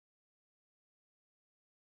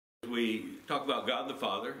we talk about God the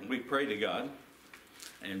Father, and we pray to God.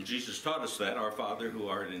 And Jesus taught us that, our Father who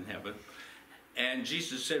art in heaven. And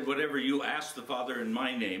Jesus said, whatever you ask the Father in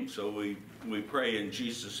my name, so we pray in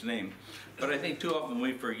Jesus' name. But I think too often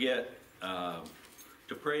we forget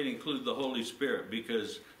to pray and include the Holy Spirit,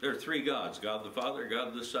 because there are three gods: God the Father,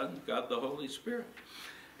 God the Son, God the Holy Spirit.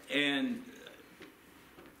 And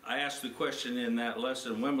I asked the question in that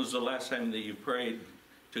lesson, when was the last time that you prayed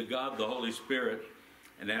to God the Holy Spirit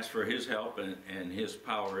and asked for His help and His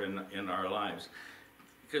power in our lives?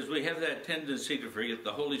 Because we have that tendency to forget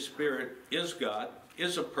the Holy Spirit is God,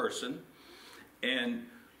 is a person, and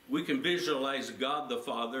we can visualize God the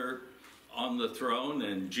Father on the throne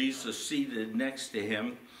and Jesus seated next to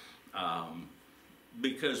Him,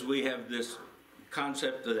 because we have this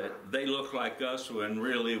concept that they look like us when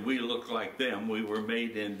really we look like them. We were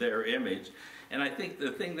made in their image. And I think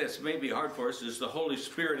the thing that's maybe hard for us is the Holy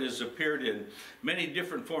Spirit has appeared in many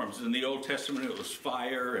different forms. In the Old Testament it was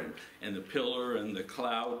fire and the pillar and the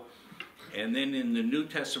cloud. And then in the New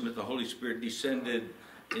Testament the Holy Spirit descended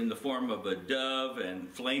in the form of a dove and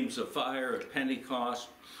flames of fire at Pentecost,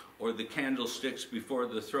 or the candlesticks before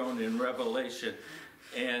the throne in Revelation.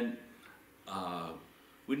 And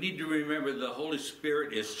we need to remember the Holy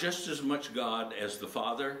Spirit is just as much God as the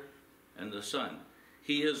Father and the Son.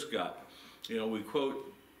 He is God. You know, we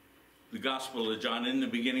quote the Gospel of John, in the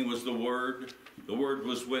beginning was the Word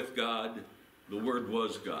was with God, the Word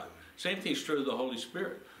was God. Same thing's true of the Holy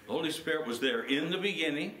Spirit. The Holy Spirit was there in the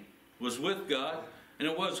beginning, was with God, and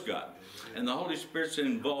it was God. And the Holy Spirit's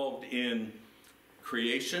involved in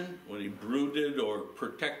creation, when He brooded or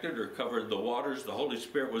protected or covered the waters. The Holy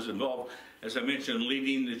Spirit was involved, as I mentioned,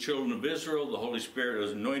 leading the children of Israel. The Holy Spirit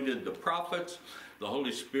has anointed the prophets. The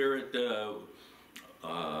Holy Spirit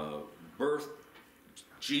birthed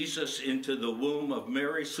Jesus into the womb of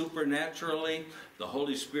Mary supernaturally. The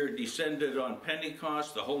Holy Spirit descended on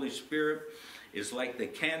Pentecost. The Holy Spirit is like the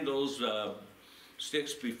candles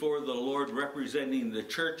sticks before the Lord, representing the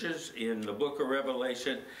churches in the book of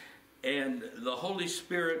Revelation. And the Holy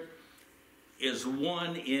Spirit is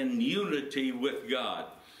one in unity with God.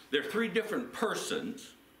 They're three different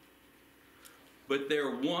persons, but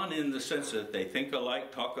they're one in the sense that they think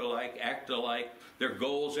alike, talk alike, act alike. Their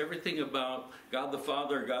goals, everything about God the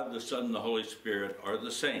Father, God the Son, and the Holy Spirit are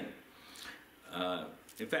the same.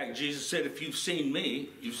 In fact, Jesus said, if you've seen me,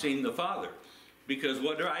 you've seen the Father. Because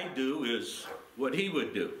what I do is what He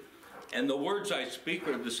would do. And the words I speak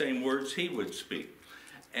are the same words He would speak.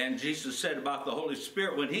 And Jesus said about the Holy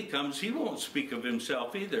Spirit, when He comes, He won't speak of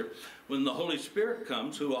Himself either. When the Holy Spirit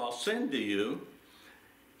comes, who I'll send to you,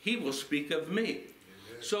 He will speak of me. Amen.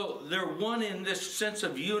 So they're one in this sense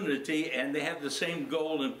of unity, and they have the same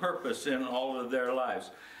goal and purpose in all of their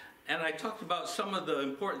lives. And I talked about some of the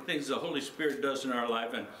important things the Holy Spirit does in our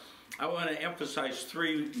life, and I want to emphasize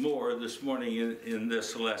three more this morning in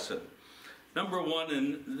this lesson. Number one,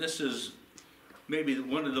 and this is maybe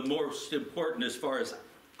one of the most important as far as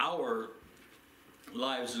our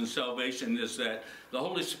lives and salvation, is that the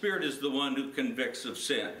Holy Spirit is the one who convicts of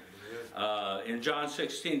sin. In John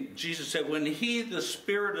 16, Jesus said, when He, the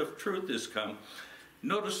Spirit of truth, is come,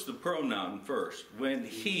 notice the pronoun first, when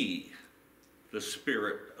He, the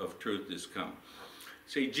Spirit of truth, is come.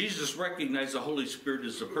 See, Jesus recognized the Holy Spirit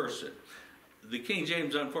as a person. The King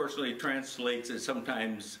James unfortunately translates it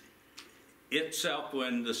sometimes itself,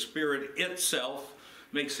 when the Spirit itself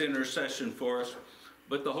makes intercession for us.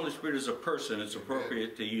 But the Holy Spirit is a person. It's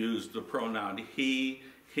appropriate to use the pronoun He,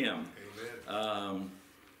 Him.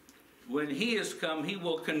 When He has come, He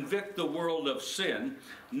will convict the world of sin.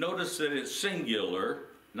 Notice that it's singular,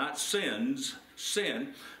 not sins,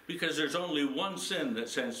 sin, because there's only one sin that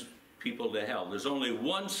sends people to hell. There's only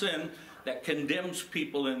one sin that condemns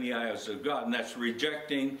people in the eyes of God, and that's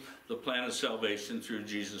rejecting the plan of salvation through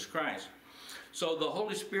Jesus Christ. So the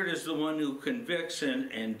Holy Spirit is the one who convicts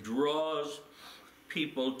and draws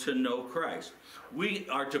people to know Christ. We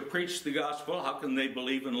are to preach the gospel. How can they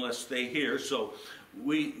believe unless they hear? So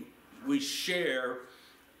we share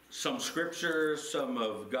some scripture, some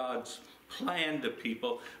of God's plan to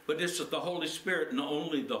people, but it's the Holy Spirit and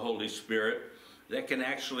only the Holy Spirit that can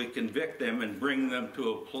actually convict them and bring them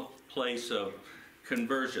to a place of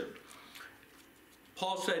conversion.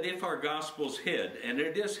 Paul said, if our gospel's hid, and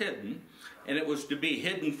it is hidden, and it was to be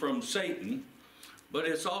hidden from Satan, but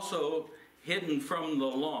it's also hidden from the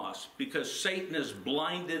lost, because Satan has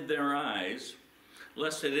blinded their eyes,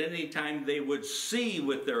 lest at any time they would see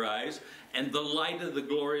with their eyes, and the light of the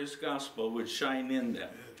glorious gospel would shine in them.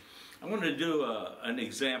 I want to do an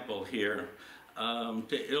example here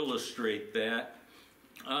to illustrate that.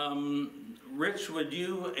 Rich, would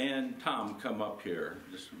you and Tom come up here?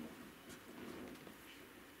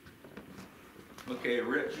 Okay,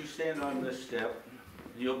 Rich, you stand on this step.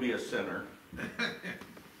 You'll be a sinner.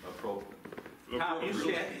 Tom,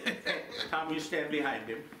 you stand behind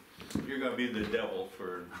him. You're going to be the devil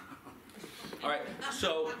for... All right,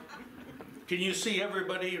 so can you see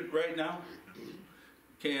everybody right now?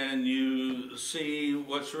 Can you see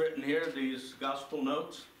what's written here, these gospel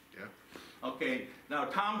notes? Yeah. Okay, now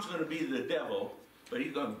Tom's going to be the devil, but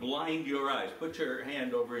he's going to blind your eyes. Put your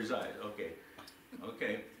hand over his eyes. Okay.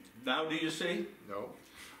 Okay. Now do you see? No.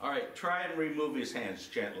 All right, try and remove his hands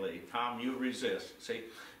gently. Tom, you resist. See,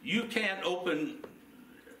 you can't open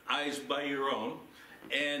eyes by your own,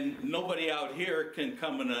 and nobody out here can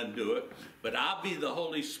come and undo it, but I'll be the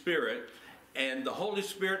Holy Spirit, and the Holy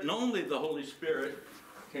Spirit, and only the Holy Spirit,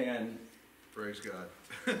 can... Praise God.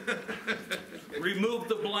 remove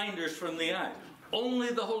the blinders from the eye. Only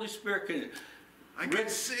the Holy Spirit can... I can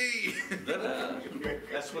see.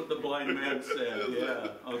 That's what the blind man said. Yeah.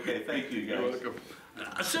 Okay, thank you guys. You're welcome.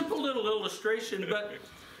 A simple little illustration, but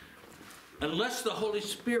unless the Holy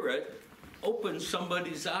Spirit opens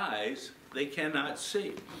somebody's eyes, they cannot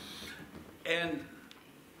see. And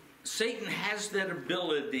Satan has that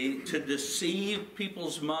ability to deceive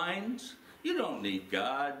people's minds. You don't need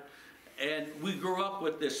God. And we grew up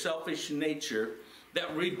with this selfish nature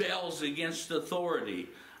that rebels against authority.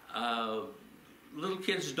 Little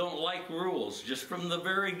kids don't like rules, just from the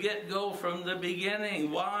very get-go, from the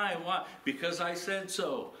beginning. Why? Why? Because I said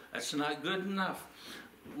so. That's not good enough.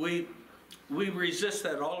 We resist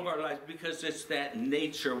that all of our lives because it's that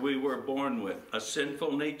nature we were born with, a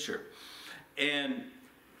sinful nature. And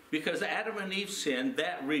because Adam and Eve sinned,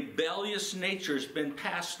 that rebellious nature has been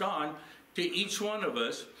passed on to each one of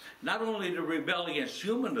us, not only to rebel against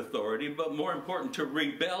human authority, but more important, to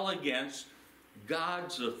rebel against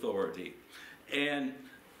God's authority. And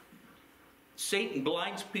Satan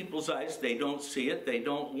blinds people's eyes. They don't see it. They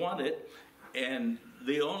don't want it. And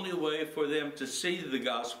the only way for them to see the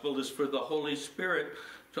gospel is for the Holy Spirit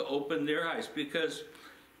to open their eyes, because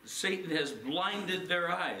Satan has blinded their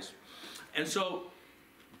eyes. And so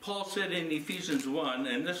Paul said in Ephesians 1,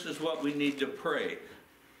 and this is what we need to pray.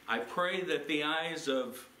 I pray that the eyes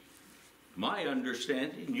of my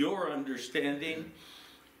understanding, your understanding,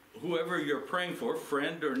 whoever you're praying for,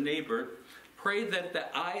 friend or neighbor, pray that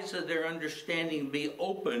the eyes of their understanding be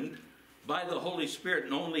opened by the Holy Spirit,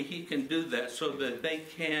 and only He can do that, so that they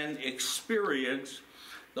can experience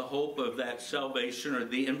the hope of that salvation, or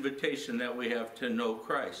the invitation that we have to know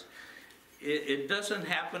Christ. It doesn't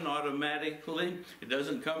happen automatically. It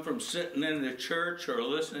doesn't come from sitting in the church or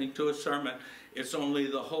listening to a sermon. It's only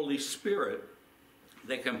the Holy Spirit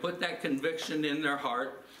that can put that conviction in their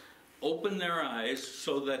heart, open their eyes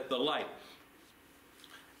so that the light...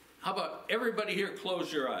 How about everybody here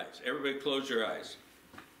close your eyes? Everybody close your eyes.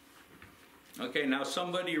 Okay, now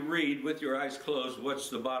somebody read with your eyes closed what's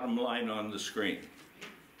the bottom line on the screen.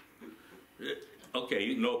 Okay,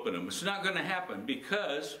 you can open them. It's not going to happen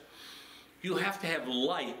because you have to have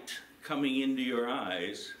light coming into your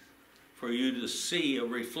eyes for you to see a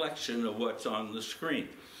reflection of what's on the screen.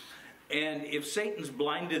 And if Satan's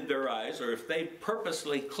blinded their eyes, or if they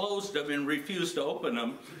purposely closed them and refused to open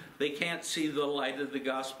them, they can't see the light of the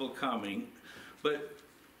gospel coming. But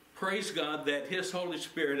praise God that His Holy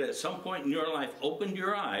Spirit at some point in your life opened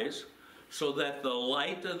your eyes so that the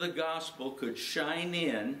light of the gospel could shine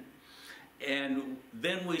in. And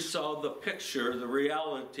then we saw the picture, the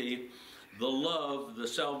reality, the love, the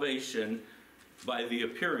salvation by the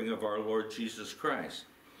appearing of our Lord Jesus Christ.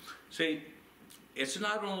 See, it's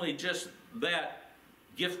not only just that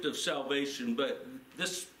gift of salvation, but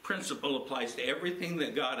this principle applies to everything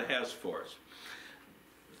that God has for us.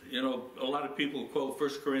 You know, a lot of people quote 1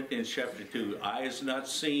 Corinthians chapter 2, eyes not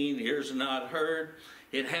seen, ears not heard.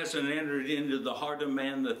 It hasn't entered into the heart of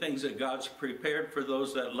man the things that God's prepared for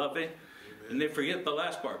those that love Him. Amen. And they forget the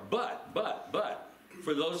last part. But,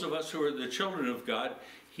 for those of us who are the children of God,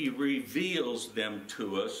 He reveals them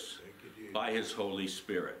to us by His Holy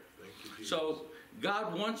Spirit. So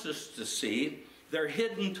God wants us to see. They're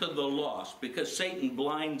hidden to the lost because Satan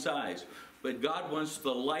blinds eyes. But God wants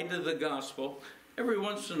the light of the gospel. Every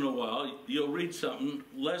once in a while, you'll read something.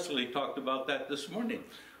 Leslie talked about that this morning.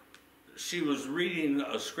 She was reading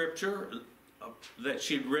a scripture that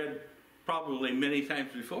she'd read probably many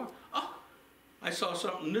times before. Oh, I saw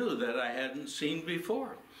something new that I hadn't seen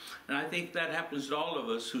before. And I think that happens to all of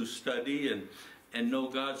us who study and know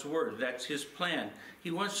God's Word. That's His plan.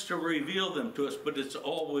 He wants to reveal them to us, but it's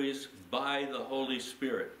always by the Holy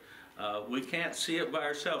Spirit. We can't see it by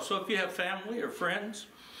ourselves. So if you have family or friends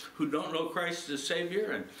who don't know Christ as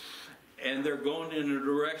Savior, and they're going in a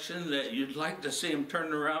direction that you'd like to see them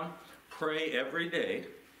turn around, pray every day.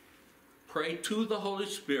 pray to the Holy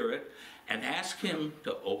Spirit and ask Him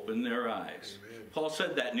to open their eyes. Amen. Paul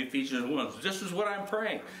said that in Ephesians 1. This is what I'm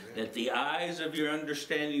praying, that the eyes of your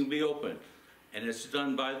understanding be open. And it's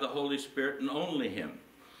done by the Holy Spirit and only Him,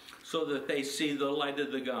 so that they see the light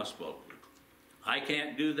of the gospel. I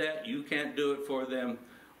can't do that. You can't do it for them.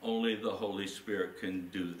 Only the Holy Spirit can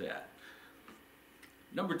do that.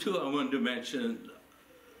 Number two, I wanted to mention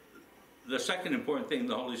the second important thing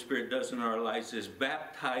the Holy Spirit does in our lives is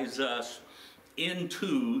baptize us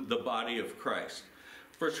into the body of Christ.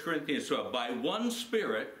 1 Corinthians 12, by one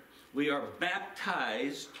Spirit we are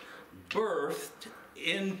baptized, birthed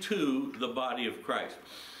into the body of Christ.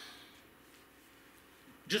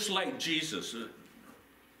 Just like Jesus,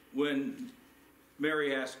 when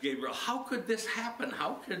Mary asked Gabriel, how could this happen?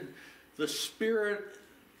 How could the Spirit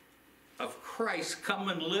of Christ come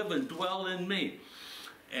and live and dwell in me?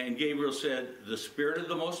 And Gabriel said, the Spirit of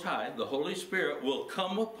the Most High, the Holy Spirit, will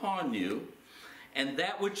come upon you, and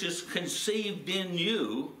that which is conceived in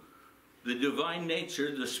you, the divine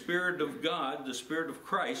nature, the Spirit of God, the Spirit of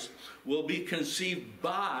Christ, will be conceived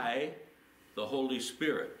by the Holy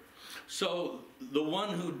Spirit. So the one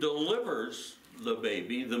who delivers the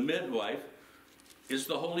baby, the midwife, is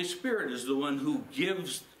the Holy Spirit, is the one who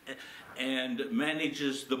gives and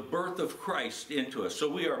manages the birth of Christ into us. So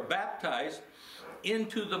we are baptized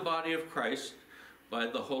into the body of Christ by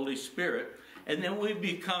the Holy Spirit, and then we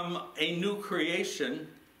become a new creation,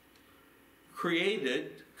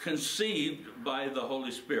 created, conceived by the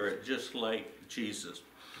Holy Spirit, just like Jesus.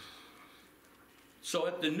 So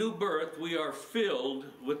at the new birth, we are filled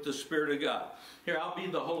with the Spirit of God. Here, I'll be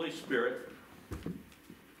the Holy Spirit.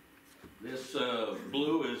 This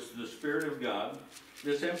blue is the Spirit of God.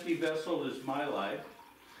 This empty vessel is my life.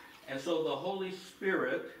 And so the Holy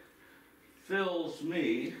Spirit fills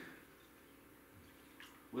me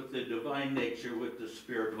with the divine nature, with the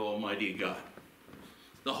Spirit of Almighty God.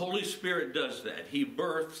 The Holy Spirit does that. He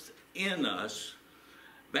births in us,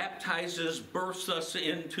 baptizes, births us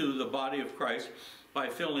into the body of Christ by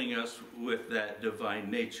filling us with that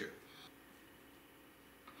divine nature.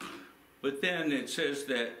 But then it says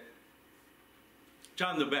that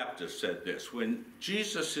John the Baptist said this, when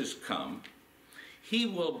Jesus is come, He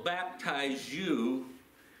will baptize you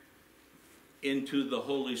into the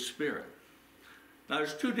Holy Spirit. Now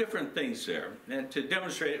there's two different things there. And to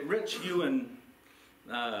demonstrate it, Rich, you and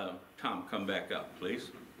Tom, come back up, please.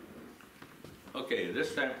 Okay,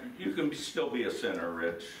 this time you can still be a sinner,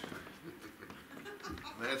 Rich.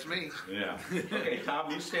 That's me. Yeah. Okay,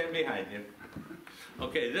 Tom, you stand behind him.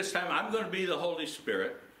 Okay, this time I'm going to be the Holy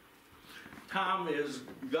Spirit. Tom is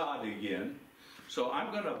God again. So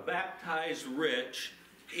I'm going to baptize Rich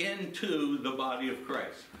into the body of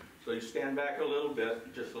Christ. So you stand back a little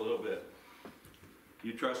bit, just a little bit.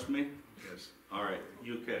 You trust me? Yes. All right,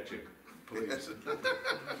 you catch it. Please.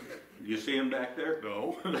 You see him back there?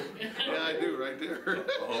 No. Yeah, I do, right there.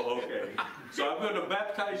 Oh, okay. So I'm going to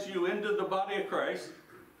baptize you into the body of Christ.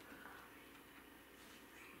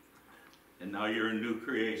 And now you're a new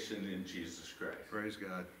creation in Jesus Christ. Praise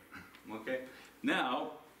God. Okay?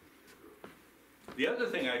 Now, the other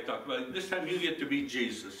thing I talked about, this time you get to be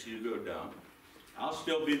Jesus. You go down. I'll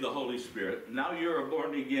still be the Holy Spirit. Now you're a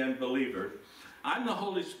born-again believer. I'm the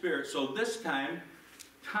Holy Spirit, so this time,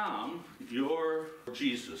 Tom, you're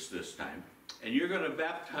Jesus this time. And you're going to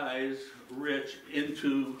baptize Rich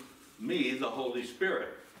into me, the Holy Spirit.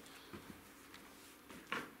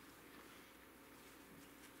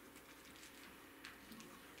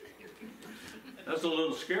 That's a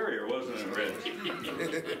little scarier, wasn't it,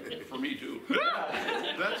 Rich? For me too.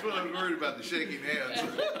 That's what I was worried about, the shaking hands.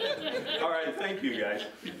 All right, thank you, guys.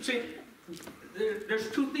 See, there's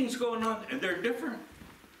two things going on, and they're different.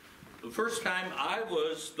 The first time, I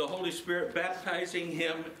was the Holy Spirit baptizing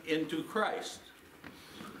him into Christ.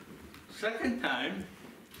 Second time,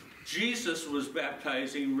 Jesus was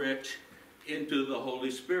baptizing Rich into the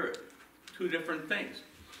Holy Spirit. Two different things.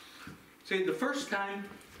 See, the first time,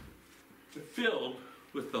 filled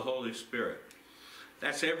with the Holy Spirit.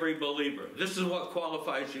 That's every believer. This is what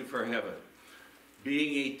qualifies you for heaven.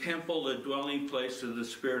 Being a temple, a dwelling place of the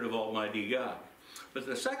Spirit of Almighty God. But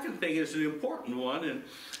the second thing is an important one,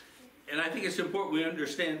 and I think it's important we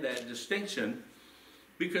understand that distinction,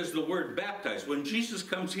 because the word baptize, when Jesus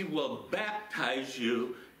comes, He will baptize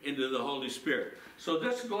you into the Holy Spirit. So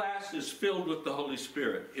this glass is filled with the Holy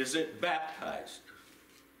Spirit. Is it baptized?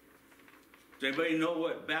 Does anybody know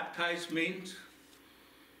what baptized means?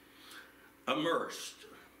 Immersed.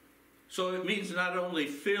 So it means not only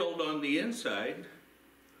filled on the inside,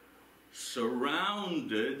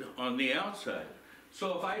 surrounded on the outside.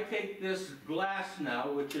 So if I take this glass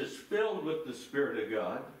now, which is filled with the Spirit of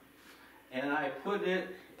God, and I put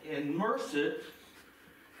it, immerse it,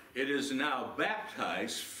 it is now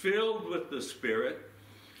baptized, filled with the Spirit,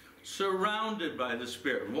 surrounded by the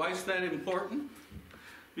Spirit. Why is that important?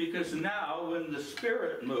 Because now when the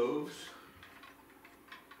Spirit moves,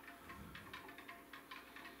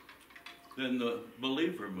 then the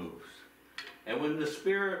believer moves. And when the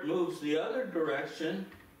Spirit moves the other direction,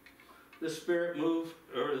 the Spirit moves,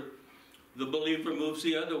 or the believer moves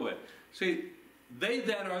the other way. See, they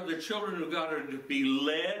that are the children of God are to be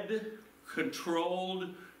led,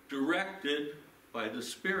 controlled, directed by the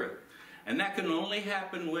Spirit. And that can only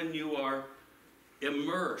happen when you are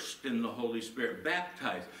immersed in the Holy Spirit,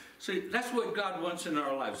 baptized. See, that's what God wants in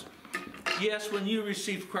our lives. Yes, when you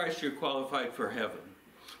receive Christ, you're qualified for heaven.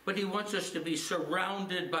 But He wants us to be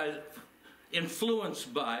surrounded by,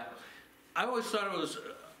 influenced by. I always thought it was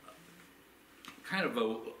kind of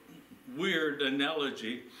a weird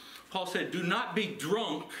analogy. Paul said, do not be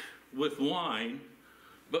drunk with wine,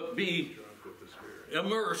 but be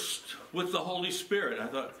immersed with the Holy Spirit. I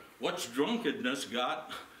thought, what's drunkenness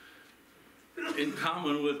got in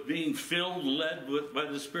common with being filled, led by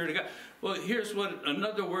the Spirit of God? Well, here's what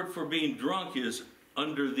another word for being drunk is: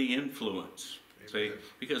 under the influence. See,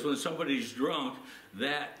 because when somebody's drunk,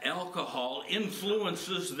 that alcohol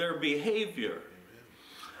influences their behavior.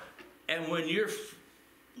 Amen. And when you're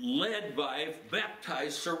led by,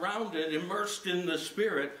 baptized, surrounded, immersed in the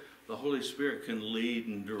Spirit, the Holy Spirit can lead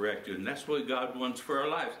and direct you. And that's what God wants for our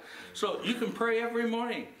lives. So you can pray every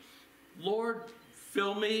morning, Lord,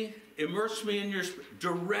 fill me, immerse me in your Spirit,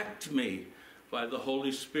 direct me by the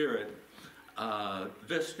Holy Spirit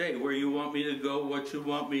this day, where you want me to go, what you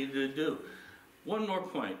want me to do. One more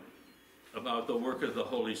point about the work of the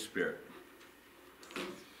Holy Spirit.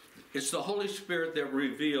 It's the Holy Spirit that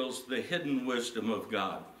reveals the hidden wisdom of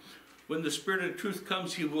God. When the Spirit of truth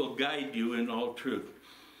comes, He will guide you in all truth.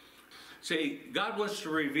 See, God wants to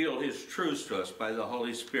reveal His truths to us by the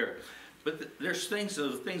Holy Spirit. But there's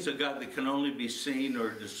the things of God that can only be seen or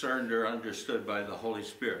discerned or understood by the Holy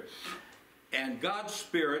Spirit. And God's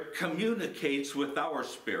Spirit communicates with our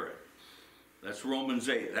spirit. That's Romans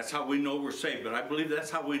 8. That's how we know we're saved. But I believe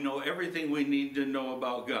that's how we know everything we need to know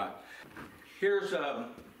about God. Here's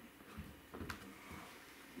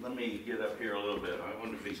let me get up here a little bit. I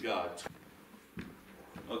want to be God.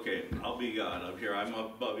 Okay, I'll be God up here. I'm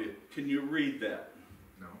up above you. Can you read that?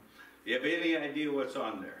 No. You have any idea what's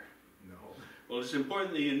on there? No. Well, it's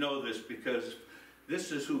important that you know this, because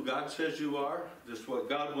this is who God says you are. This is what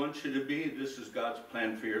God wants you to be. This is God's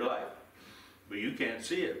plan for your life. But you can't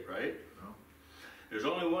see it, right? No. There's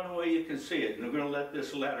only one way you can see it, and we're going to let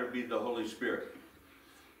this ladder be the Holy Spirit.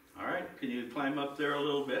 All right? Can you climb up there a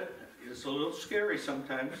little bit? It's a little scary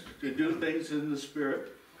sometimes to do things in the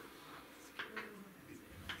Spirit.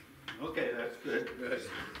 Okay, that's good.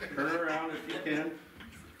 Turn around if you can.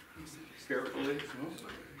 Carefully.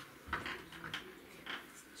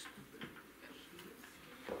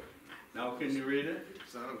 Now can you read it?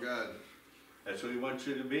 Son of God. That's who He wants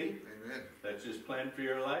you to be? Amen. That's His plan for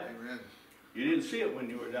your life? Amen. You didn't see it when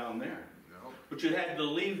you were down there. No. But you had to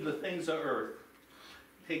leave the things of earth.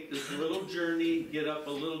 Take this little journey, get up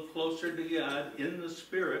a little closer to God in the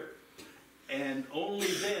Spirit, and only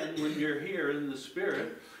then, when you're here in the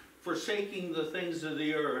Spirit, forsaking the things of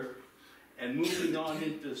the earth and moving on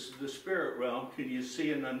into the spirit realm, can you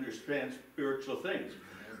see and understand spiritual things.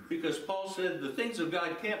 Because Paul said the things of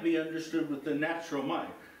God can't be understood with the natural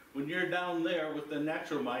mind. When you're down there with the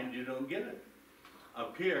natural mind, you don't get it.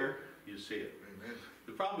 Up here, you see it. Amen.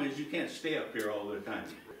 The problem is you can't stay up here all the time.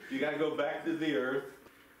 You got to go back to the earth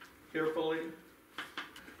carefully.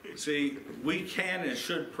 See, we can and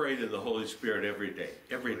should pray to the Holy Spirit every day.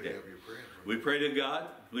 Every day. We pray to God.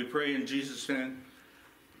 We pray in Jesus' name.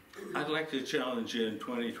 I'd like to challenge you in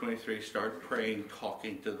 2023, start praying,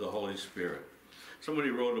 talking to the Holy Spirit. Somebody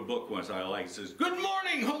wrote a book once I like, it says, "Good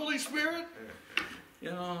morning, Holy Spirit."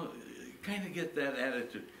 You know, kind of get that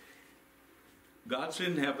attitude. God's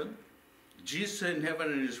in heaven. Jesus is in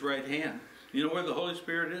heaven in His right hand. You know where the Holy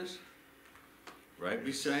Spirit is? Right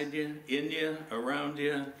beside you, in you, around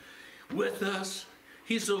you, with us.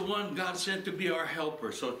 He's the one God sent to be our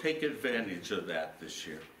helper, so take advantage of that this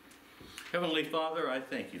year. Heavenly Father, I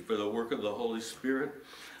thank You for the work of the Holy Spirit.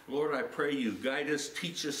 Lord, I pray You guide us,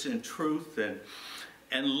 teach us in truth,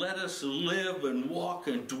 and let us live and walk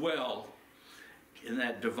and dwell in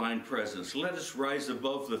that divine presence. Let us rise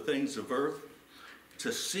above the things of earth,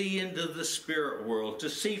 to see into the spirit world, to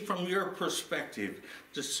see from Your perspective,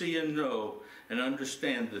 to see and know and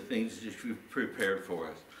understand the things that You've prepared for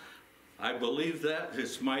us. I believe that.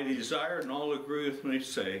 It's my desire, and all agree with me,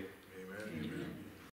 say,